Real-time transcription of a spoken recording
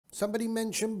Somebody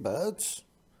mention birds?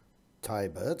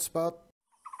 Thaibirdspot.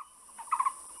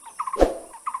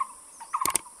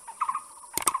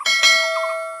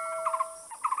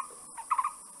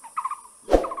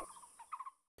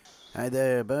 Hi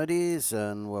there birdies,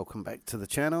 and welcome back to the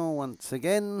channel once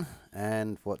again.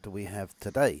 And what do we have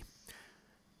today?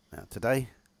 Now today,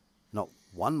 not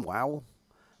one wow,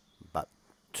 but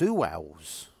two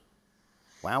owls.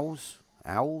 Wows?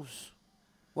 Owls?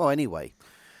 Well, anyway,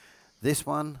 this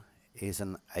one is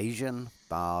an Asian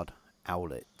barred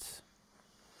owlet.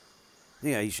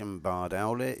 The Asian barred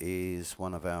owlet is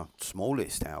one of our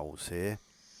smallest owls here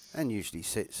and usually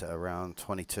sits at around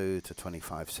 22 to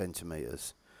 25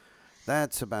 centimetres.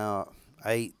 That's about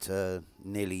 8 to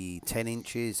nearly 10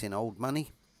 inches in old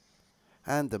money.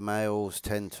 And the males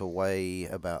tend to weigh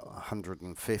about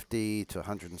 150 to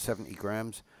 170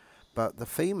 grams, but the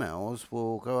females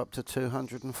will go up to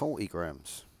 240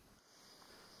 grams.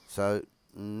 So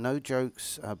no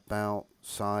jokes about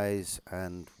size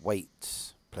and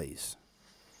weights, please.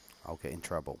 I'll get in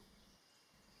trouble.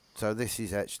 So this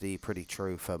is actually pretty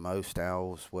true for most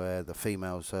owls, where the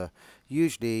females are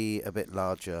usually a bit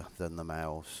larger than the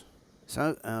males.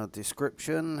 So our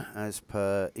description as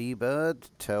per eBird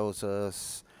tells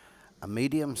us a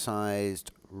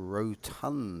medium-sized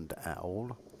rotund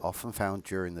owl, often found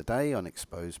during the day on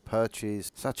exposed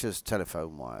perches such as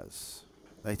telephone wires.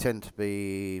 They tend to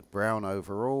be brown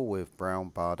overall with brown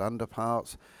barred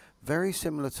underparts, very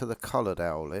similar to the collared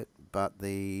owlet, but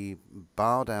the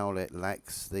barred owlet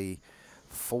lacks the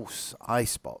false eye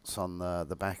spots on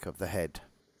the back of the head.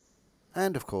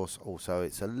 And of course also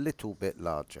it's a little bit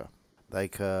larger. They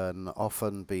can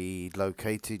often be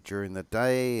located during the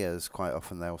day, as quite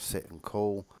often they'll sit and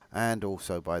call, and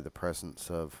also by the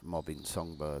presence of mobbing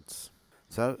songbirds.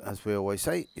 So as we always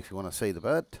say, if you want to see the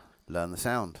bird, learn the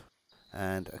sound.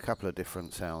 And a couple of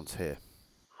different sounds here.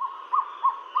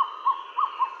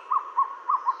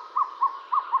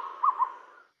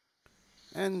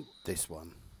 And this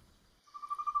one.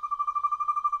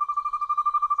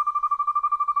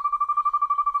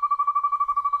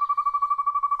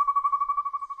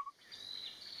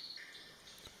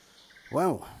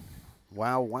 Well,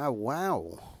 wow, wow,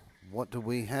 wow. What do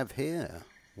we have here?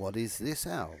 What is this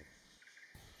owl?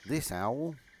 This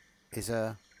owl is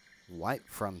a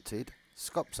white-fronted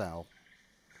Scops owl.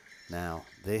 Now,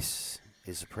 this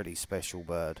is a pretty special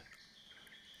bird.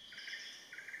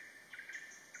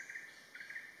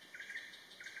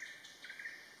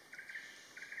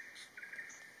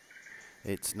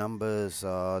 Its numbers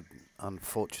are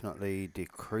unfortunately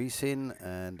decreasing,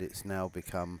 and it's now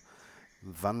become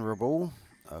vulnerable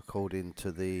according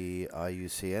to the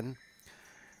IUCN,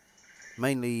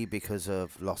 mainly because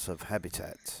of loss of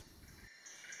habitat.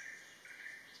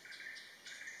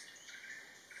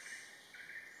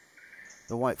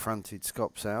 The white-fronted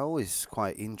Scops owl is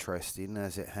quite interesting,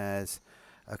 as it has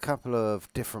a couple of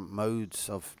different modes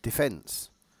of defence.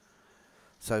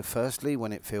 So firstly,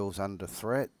 when it feels under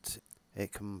threat,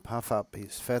 it can puff up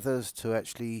its feathers to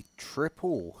actually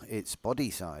triple its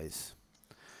body size.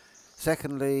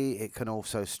 Secondly, it can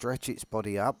also stretch its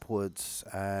body upwards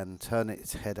and turn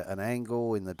its head at an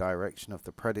angle in the direction of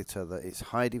the predator that it's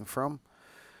hiding from,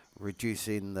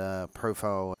 reducing the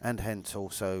profile and hence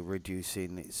also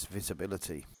reducing its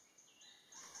visibility.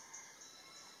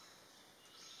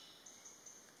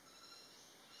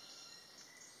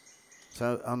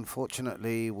 So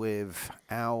unfortunately with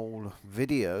owl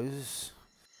videos,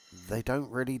 they don't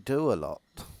really do a lot.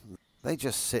 They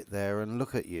just sit there and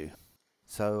look at you.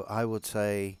 So I would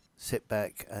say sit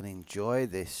back and enjoy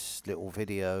this little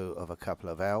video of a couple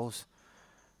of owls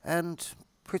and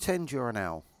pretend you're an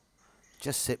owl.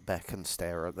 Just sit back and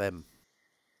stare at them.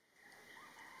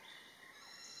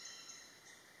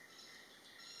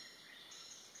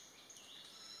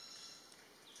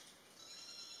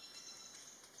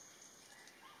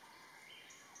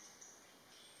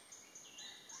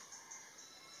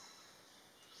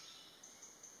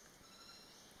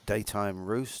 Daytime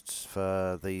roosts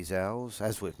for these owls,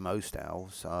 as with most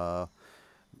owls, are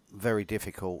very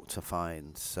difficult to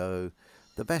find. So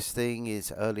the best thing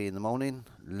is early in the morning,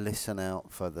 listen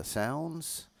out for the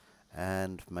sounds,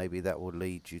 and maybe that will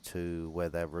lead you to where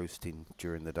they're roosting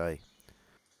during the day.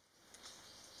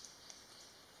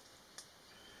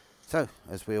 So,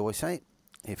 as we always say,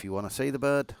 if you want to see the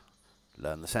bird,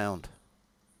 learn the sound.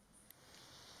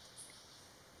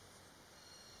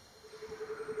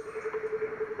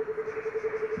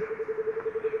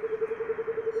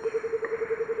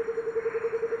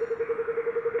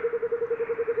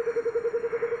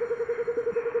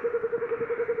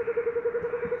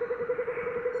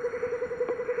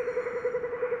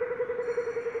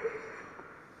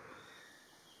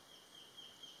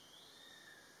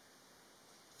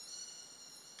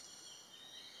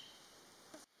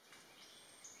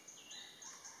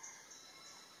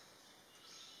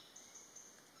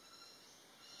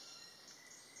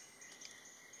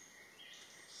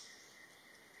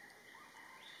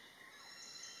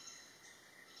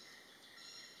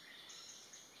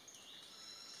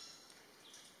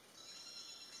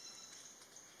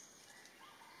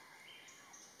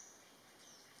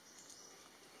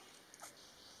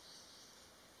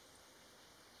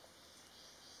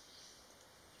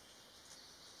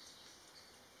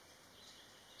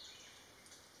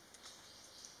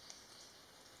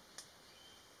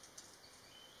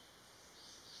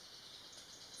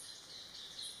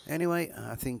 Anyway,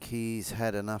 I think he's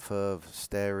had enough of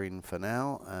staring for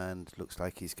now, and looks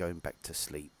like he's going back to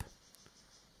sleep.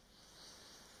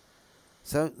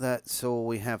 So that's all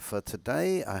we have for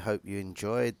today. I hope you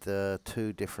enjoyed the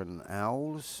two different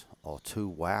owls, or two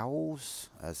wows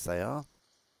as they are.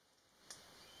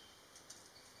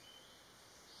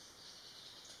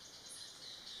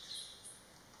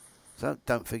 So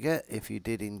don't forget, if you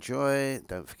did enjoy,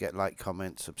 don't forget like,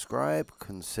 comment, subscribe.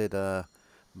 Consider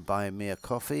buying me a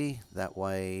coffee. That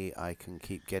way I can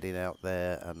keep getting out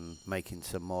there and making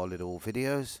some more little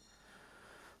videos.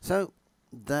 So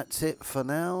that's it for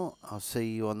now. I'll see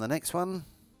you on the next one.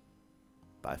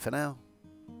 Bye for now.